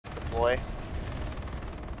deploy.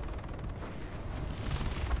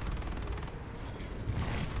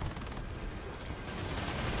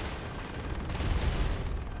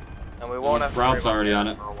 And we won't have to Brown's worry already about on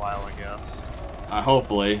it for a while, I guess.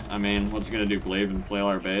 Hopefully. I mean, what's it gonna do? Glaive and flail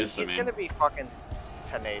our base? He's gonna be fucking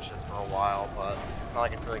tenacious for a while, but it's not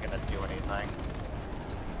like it's really gonna do anything.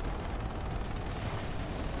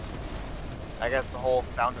 I guess the whole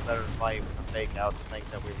found a better fight was a fake out to think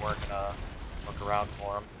that we weren't gonna look around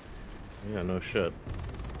for him. Yeah, no shit.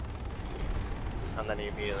 And then he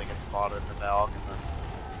immediately gets spotted in the Valk, and then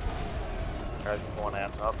tries to pull an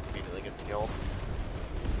ant up, immediately gets killed.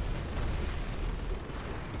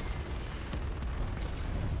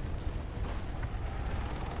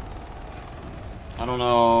 I don't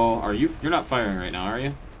know. Are you? You're not firing right now, are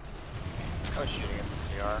you? I was shooting at the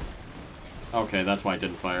TR. Okay, that's why I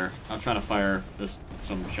didn't fire. I was trying to fire just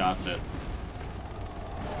some shots at a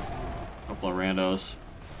couple of randos.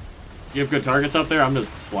 You have good targets up there? I'm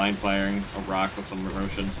just blind firing a rock with some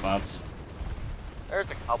Roshan spots.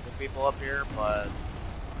 There's a couple people up here, but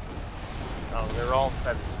they're all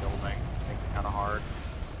inside this building. Makes it kind of hard.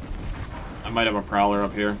 I might have a prowler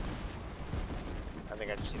up here. I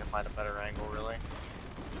think I just need to find a better angle, really.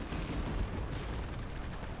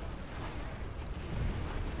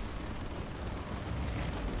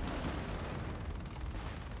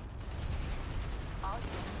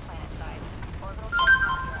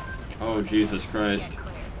 Oh, Jesus Christ.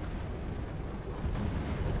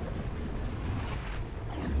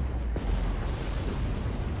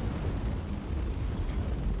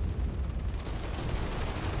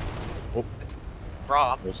 Oh.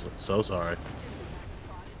 Rob. So sorry.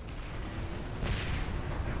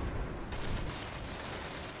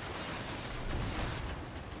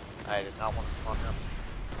 I did not want to spawn him.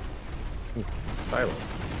 Silent.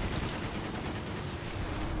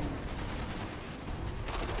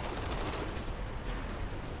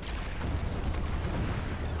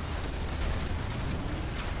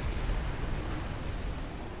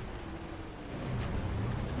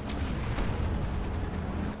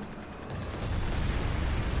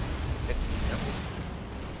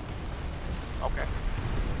 Okay.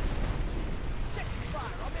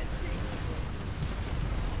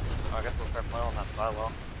 I guess we'll start playing that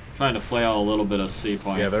silo. Trying to flail a little bit of C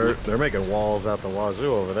point. Yeah, they're making walls out the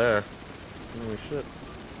wazoo over there. Holy shit.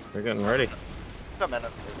 They're getting ready. Some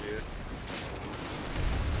menace here,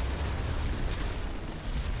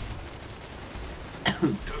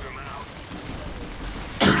 dude.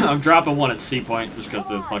 I'm dropping one at C point just because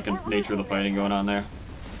the fucking nature of the fighting going on there.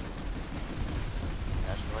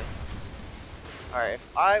 Naturally. Alright,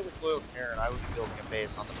 if I was loyal to Aaron, I would be building a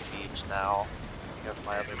base on the beach now. Because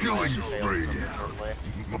my other Killing failed spree. so miserably.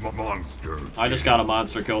 Monster. I just got a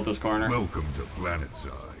monster kill at this corner. Welcome to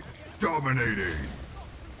Planetside. Dominating.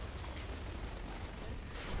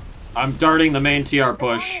 I'm darting the main TR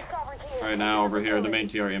push right now over here, the main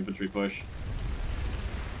TR infantry push.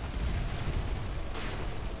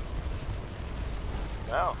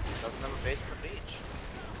 No, doesn't have a base on the beach.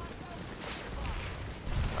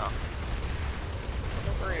 Oh.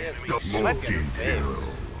 Where he is. He might be in his base.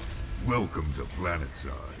 Multi-kill. Welcome to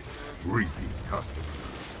Planetside. Repeat customer.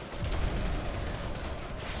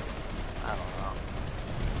 I don't know.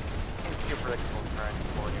 It's too predictable trying to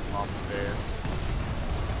board him off the base.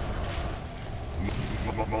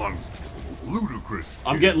 Monster. Ludicrous.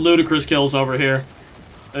 I'm getting ludicrous kills over here.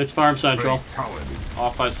 It's Farm Central. Fatality.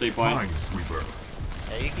 Off by C point. Minesweeper.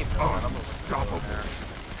 Yeah, you keep doing that. I'm Unstoppable.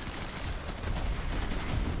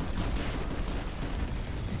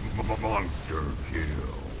 Monster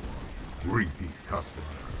kill. Repeat customer.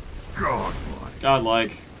 Godlike.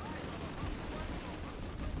 Godlike.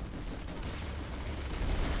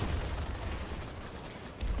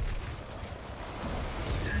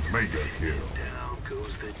 Mega kill. Down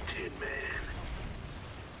goes the Tin Man.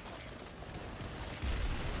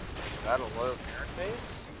 Is that a low parent base?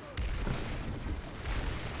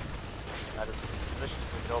 That is a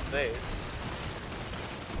suspiciously built base.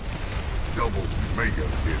 Double mega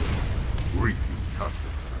kill. Repeat customer.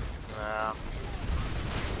 Nah.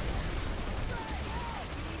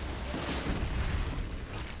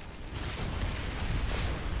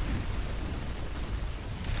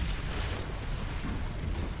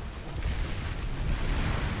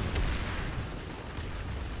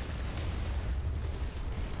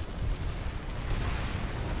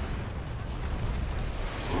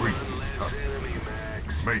 Repeat customer.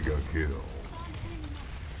 Mega kill.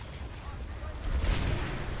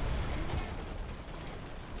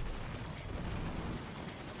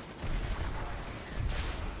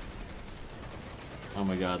 Oh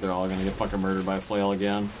my god, they're all gonna get fucking murdered by a flail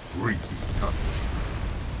again. Repeat customer.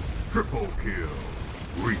 Triple kill.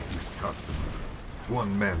 Repeat customer.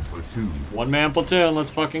 One-man platoon. One-man platoon, let's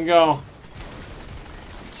fucking go.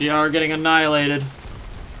 TR getting annihilated.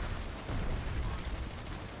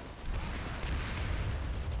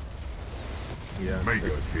 Yeah, Mega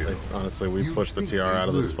kill. honestly, we You pushed the think TR they out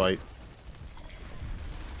of this would? fight.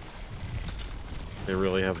 They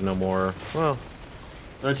really have no more. Well,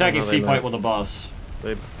 They're attacking no, they C point not. with a bus.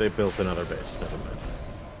 they built another base. Never mind.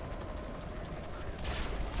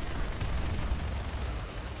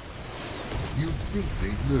 You'd think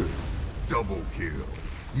they'd learn. Double kill.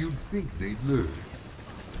 You'd think they'd learn.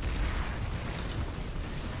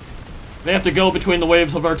 They have to go between the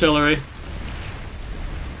waves of artillery.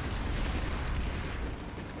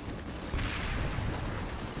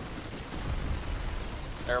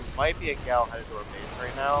 There might be a gal headed to our base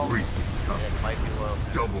right now. Repeat It customer. might be low.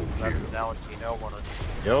 Double That's kill. Valentino, one of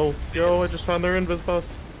Yo, I just found their invis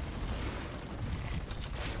bus.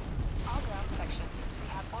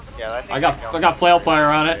 Yeah, I think I that got flail fire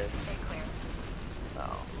on it. No.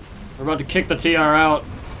 We're about to kick the TR out.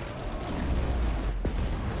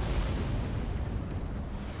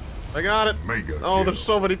 I got it. Mega Oh, kill. there's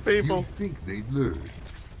so many people. You'd think they'd learn.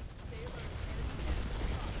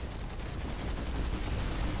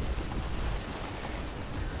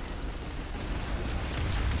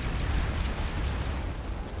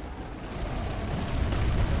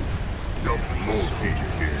 Double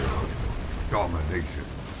multi-kill. Domination.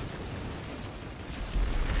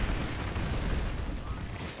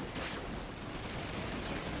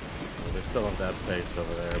 They still have that base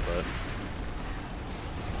over there, but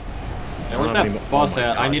Yeah, where's I don't that even- bus oh my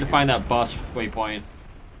at? I God, need to dude. find that bus waypoint.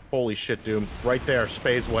 holy shit, Doom! Right there,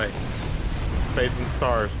 Spades way. Spades and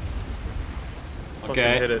stars. Fucking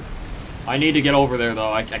Okay. hit it. I need to get over there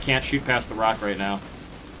though. I can't shoot past the rock right now.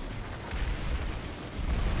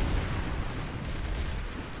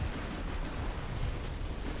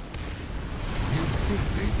 You'd think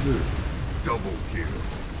they'd learn. Double kill.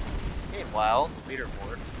 Meanwhile,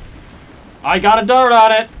 leaderboard. I got a dart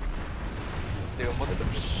on it. Dude, look at the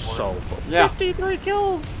leaderboard. So Yeah. 53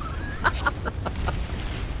 kills.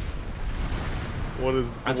 What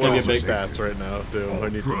is That's gonna be a big- stats right now, Doom? I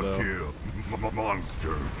need to Ultra know. kill.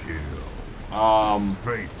 Monster kill.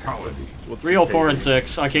 Fatality. What's 304 and KD?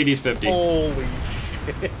 6. KD's 50. Holy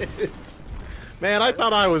shit. Man, I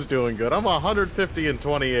thought I was doing good. I'm 150 and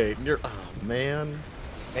 28, and you're. Oh, man.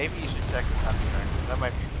 Maybe you should check the contract. That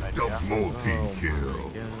might be a good Double idea. multi-kill. Oh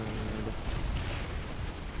my God.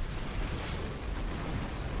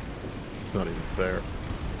 It's not even fair.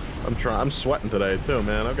 I'm sweating today too,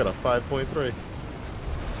 man. I've got a 5.3.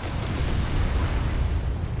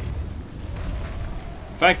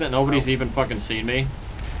 The fact that nobody's even fucking seen me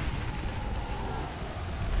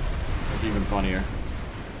is even funnier.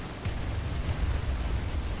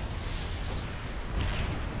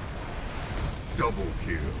 Double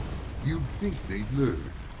kill. You'd think they'd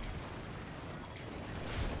learn.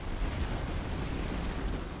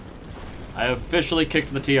 I officially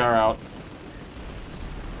kicked the TR out.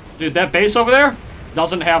 Dude, that base over there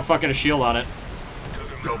doesn't have fucking a shield on it.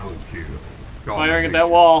 Double kill. Firing at that Domination.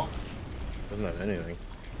 wall. Doesn't have anything.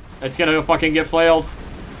 It's gonna fucking get flailed.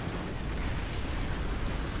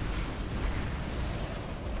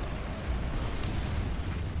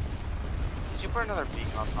 Did you put another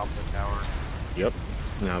beacon on top of the tower? Yep.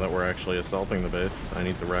 Now that we're actually assaulting the base, I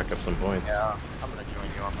need to rack up some points. Yeah, I'm gonna join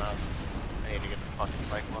you on that. I need to get this fucking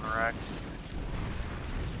Cyclone Rex.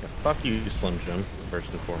 Yeah, fuck you, Slim Jim, first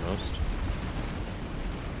and foremost.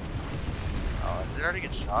 Did it already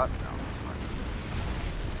get shot? No.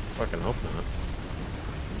 Fucking hope not.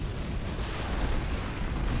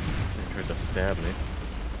 They tried to stab me.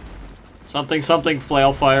 Something, something,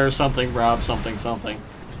 flail fire, something, Rob, something, something.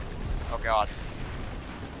 Oh god.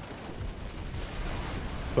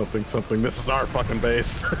 Something, this is our fucking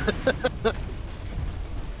base. There's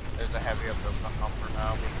a heavy up there on for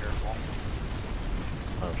now. Be careful.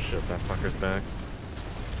 Oh shit, that fucker's back.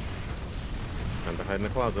 Time to hide in the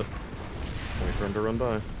closet. Wait for him to run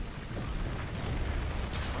by.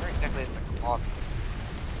 Where exactly is the closet?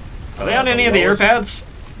 Are they on any of the air pads?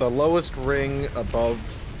 The lowest ring above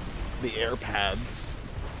the air pads.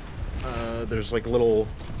 There's like little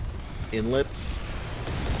inlets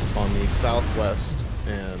on the southwest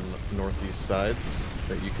and northeast sides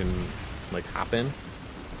that you can like hop in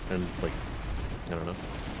and like, I don't know.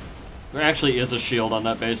 There actually is a shield on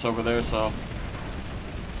that base over there, so.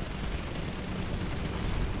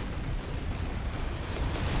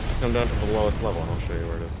 Come down to the lowest level and I'll show you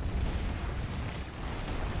where it is.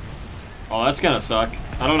 Oh, that's gonna suck.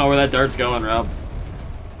 I don't know where that dart's going, Rob.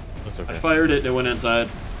 That's I okay. fired it and it went inside.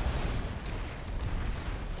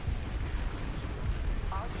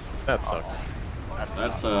 That sucks.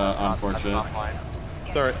 That's not unfortunate. That's not fine.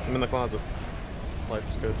 It's alright, I'm in the closet. Life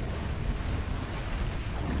is good.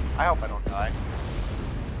 I hope I don't die.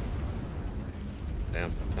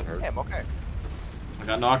 Damn, that hurt. Hey, I'm okay. I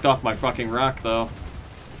got knocked off my fucking rock, though.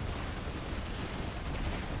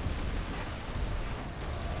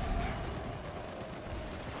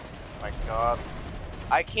 My god.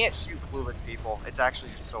 I can't shoot clueless people. It's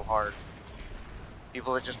actually just so hard.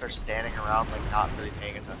 People that just are standing around, like, not really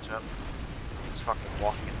paying attention. Just fucking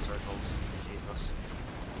walking in circles. Jesus.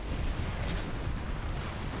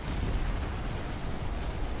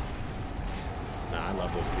 Nah, I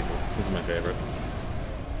love those people. These are my favorites.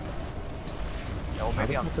 No,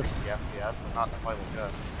 maybe on 60 FPS, but not in the fight with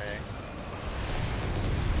us. Okay.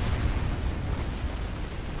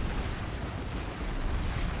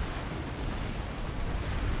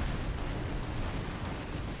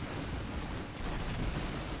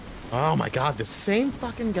 Oh my god, the same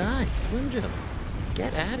fucking guy, Slim Jim.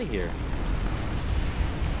 Get out of here.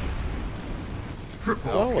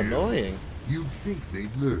 Triple So kill. annoying. You'd think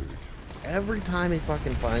they'd learn. Every time he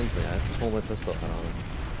fucking finds me, I have to pull my pistol out on him.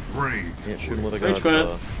 Rage Can't shoot him with a Rage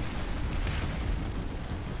gun. quit.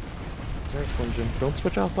 Sorry, Slim Jim. Don't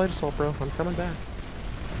switch off Light Assault, bro. I'm coming back.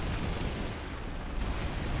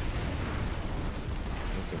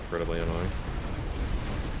 That's incredibly annoying.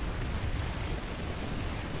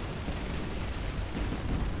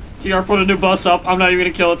 TR put a new bus up. I'm not even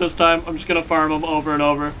gonna kill it this time. I'm just gonna farm him over and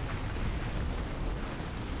over.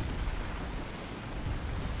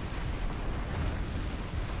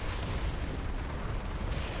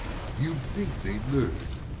 You'd think they'd learn.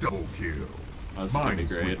 Double kill. Oh, this is gonna be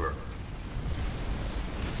great. Minesweeper.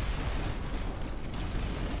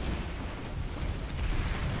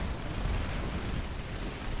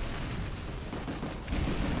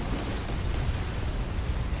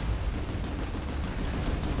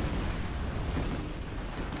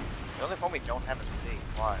 The only one we don't have a C.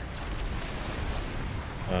 Why?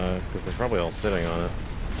 Because they're probably all sitting on it.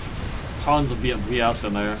 Tons of BS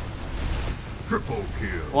in there. Triple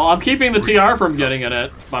kill. Well, I'm keeping the TR from getting in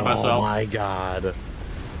it by Oh myself. my god.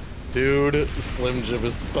 Dude, Slim Jim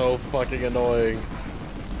is so fucking annoying.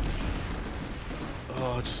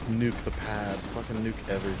 Oh, just nuke the pad. Fucking nuke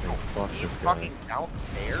everything. Fuck He's this guy. fucking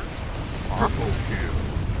downstairs? Triple kill.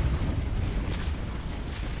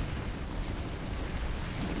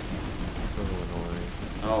 So annoying.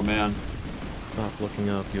 Oh man. Stop looking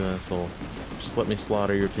up, you asshole. Just let me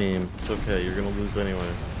slaughter your team. It's okay, you're gonna lose anyway.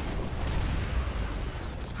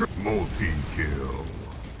 Multi-kill.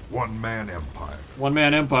 One-man empire. One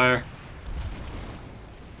man empire.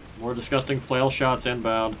 More disgusting flail shots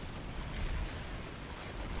inbound.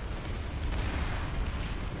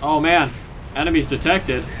 Oh man. Enemies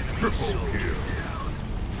detected. Triple kill.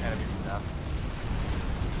 Enemies enough.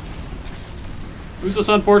 Who's this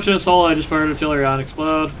unfortunate soul I just fired artillery on?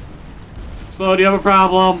 Explode. Explode, you have a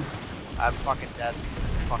problem. I'm fucking dead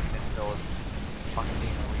because this fucking infill is fucking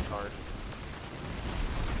being a retard.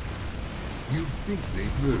 You'd think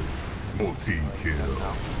they'd learn.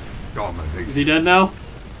 Multi-kill. Domination. Is he dead now?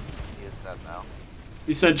 He is dead now.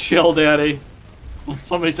 He said chill daddy.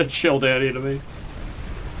 Somebody said chill daddy to me.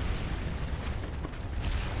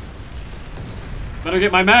 Better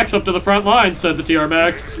get my max up to the front line, said the TR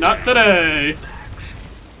Max. Not today.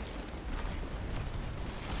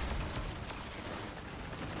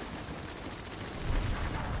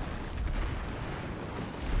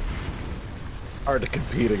 Hard to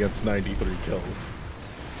compete against 93 kills.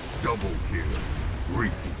 Double kill.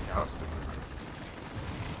 Repeat customer.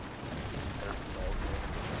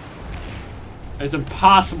 It's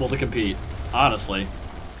impossible to compete, honestly.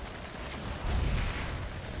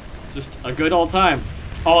 Just a good old time.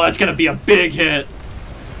 Oh, that's gonna be a big hit.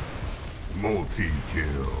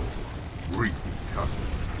 Multi-kill. Repeat customer.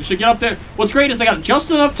 You should get up there. What's great is they got just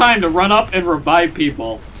enough time to run up and revive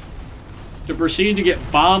people. To proceed to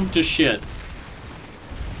get bombed to shit.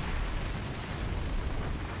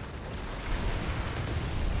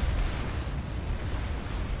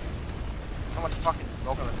 So much fucking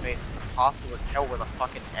smoke on the face, it's impossible to tell where the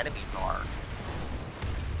fucking enemies are.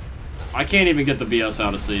 I can't even get the BS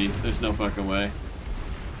out of C. There's no fucking way.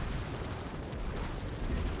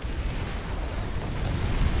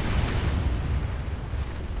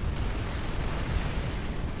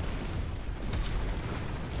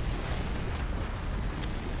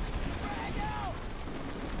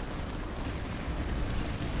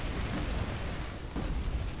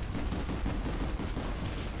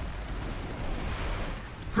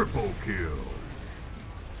 Triple kill.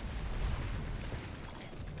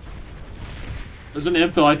 There's an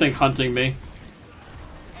infill, I think, hunting me.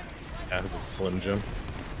 As it's Slim Jim.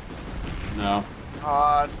 No.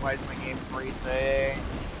 God, why is my game freezing?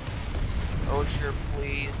 Oh, sure,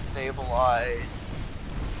 please stabilize.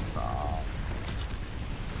 Stop.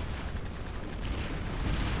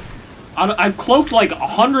 I've cloaked like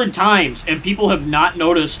 100 times, and people have not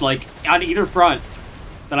noticed, like, on either front,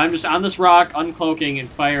 that I'm just on this rock, uncloaking, and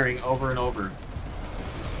firing over and over.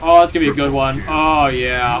 Oh, that's gonna be a good one. Oh,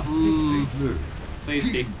 yeah.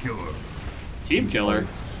 Tasty. Team killer.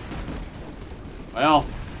 Well,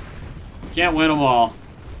 can't win them all.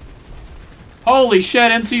 Holy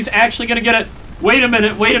shit, NC's actually gonna get it. Wait a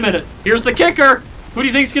minute, wait a minute. Here's the kicker. Who do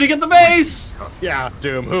you think's gonna get the base? Yeah,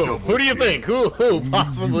 Doom. Who? Who do you think? Who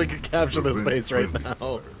possibly could capture this base right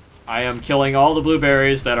now? I am killing all the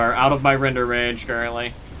blueberries that are out of my render range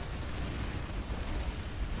currently.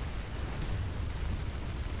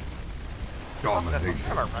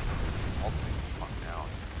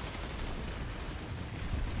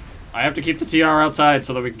 I have to keep the TR outside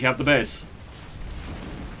so that we can cap the base.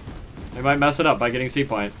 They might mess it up by getting C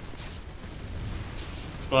point.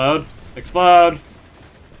 Explode. Explode.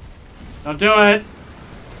 Don't do it.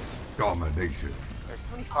 Domination. There's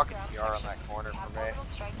so many fucking TR on that corner for me.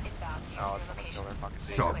 No, it's gonna kill their fucking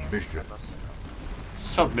Submission.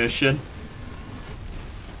 Submission.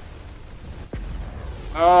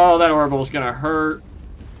 Oh, that orbital's gonna hurt.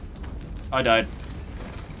 I died.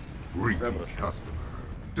 Repeat customer.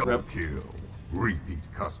 Double kill. Repeat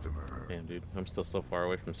customer. Damn, dude. I'm still so far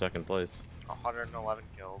away from second place. 111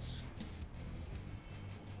 kills.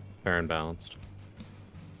 Fair and balanced.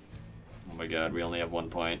 Oh my god, we only have 1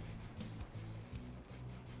 point.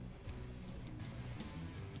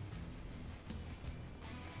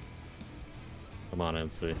 Come on,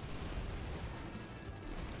 NC.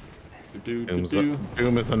 Doom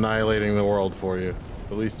Doom is annihilating the world for you.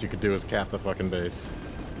 The least you could do is cap the fucking base.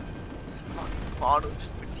 This fucking Mono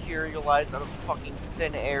just materialized out of fucking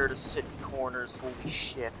thin air to sit in corners. Holy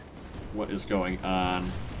shit. What is going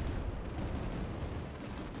on?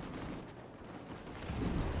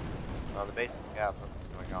 Oh, the base is capped. That's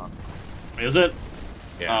what's going on. Is it?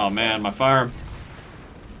 Yeah. Oh man, my farm.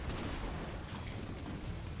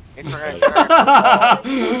 Thanks for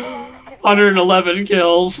gonna 111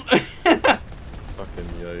 kills. Fucking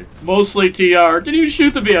yikes. Mostly TR. Didn't even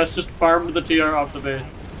shoot the BS, just farmed the TR off the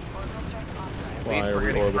base. Why are we're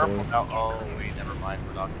we getting purple orbiting? now. Oh, wait, never mind.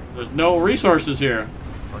 We're not. There's no resources here.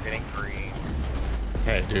 We're getting green.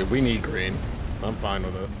 Hey, dude, we need green. I'm fine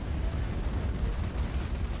with it.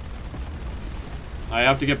 I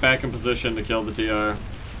have to get back in position to kill the TR.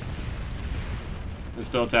 They're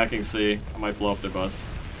still attacking C. I might blow up their bus.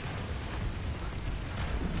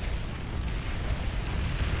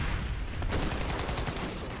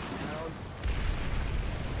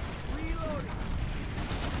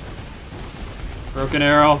 Broken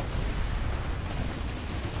arrow.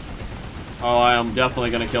 Oh, I am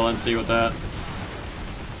definitely gonna kill NC with that.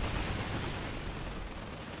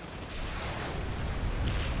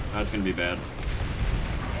 That's gonna be bad.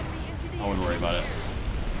 I wouldn't worry about it.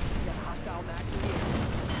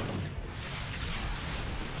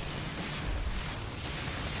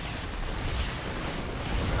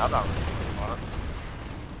 I'm not really on it.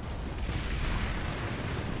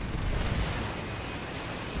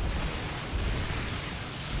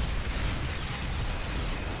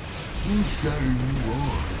 Whose side are you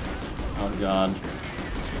on? Oh god.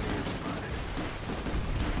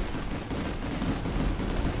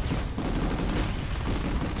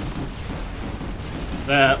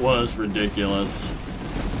 That was ridiculous.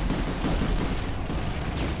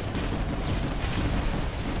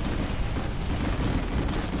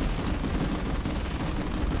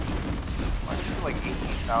 I feel like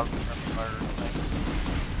 18,000 from fire thing.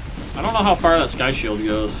 I don't know how far that sky shield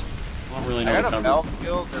goes. I don't really know I the got a cover.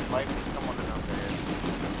 battlefield. There might be someone in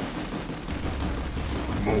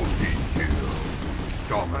there. Multi-kill.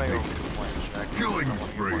 I'm gonna go Domination. shoot a plane check. Killing Someone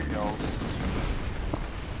spree. get more kills.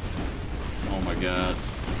 Oh my god.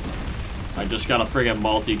 I just got a friggin'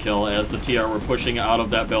 multi-kill as the TR were pushing out of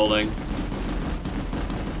that building.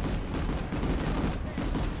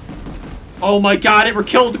 Oh my god, it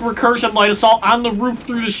killed the recursion light assault on the roof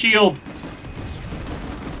through the shield.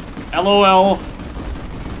 LOL.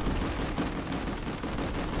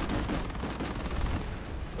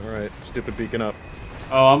 Alright, stupid beacon up.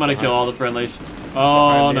 Oh, I'm gonna kill all the friendlies.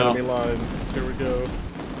 Oh Behind the no. enemy lines. Here we go.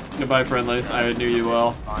 Goodbye, friendlies. I knew you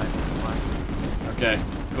well. Fine, fine. Okay,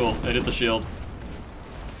 cool. I hit the shield.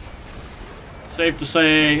 Safe to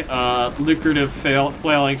say, lucrative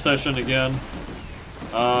flailing session again.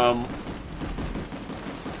 How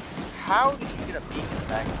did you get a beacon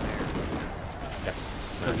back there? Yes.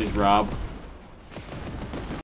 Because he's Rob.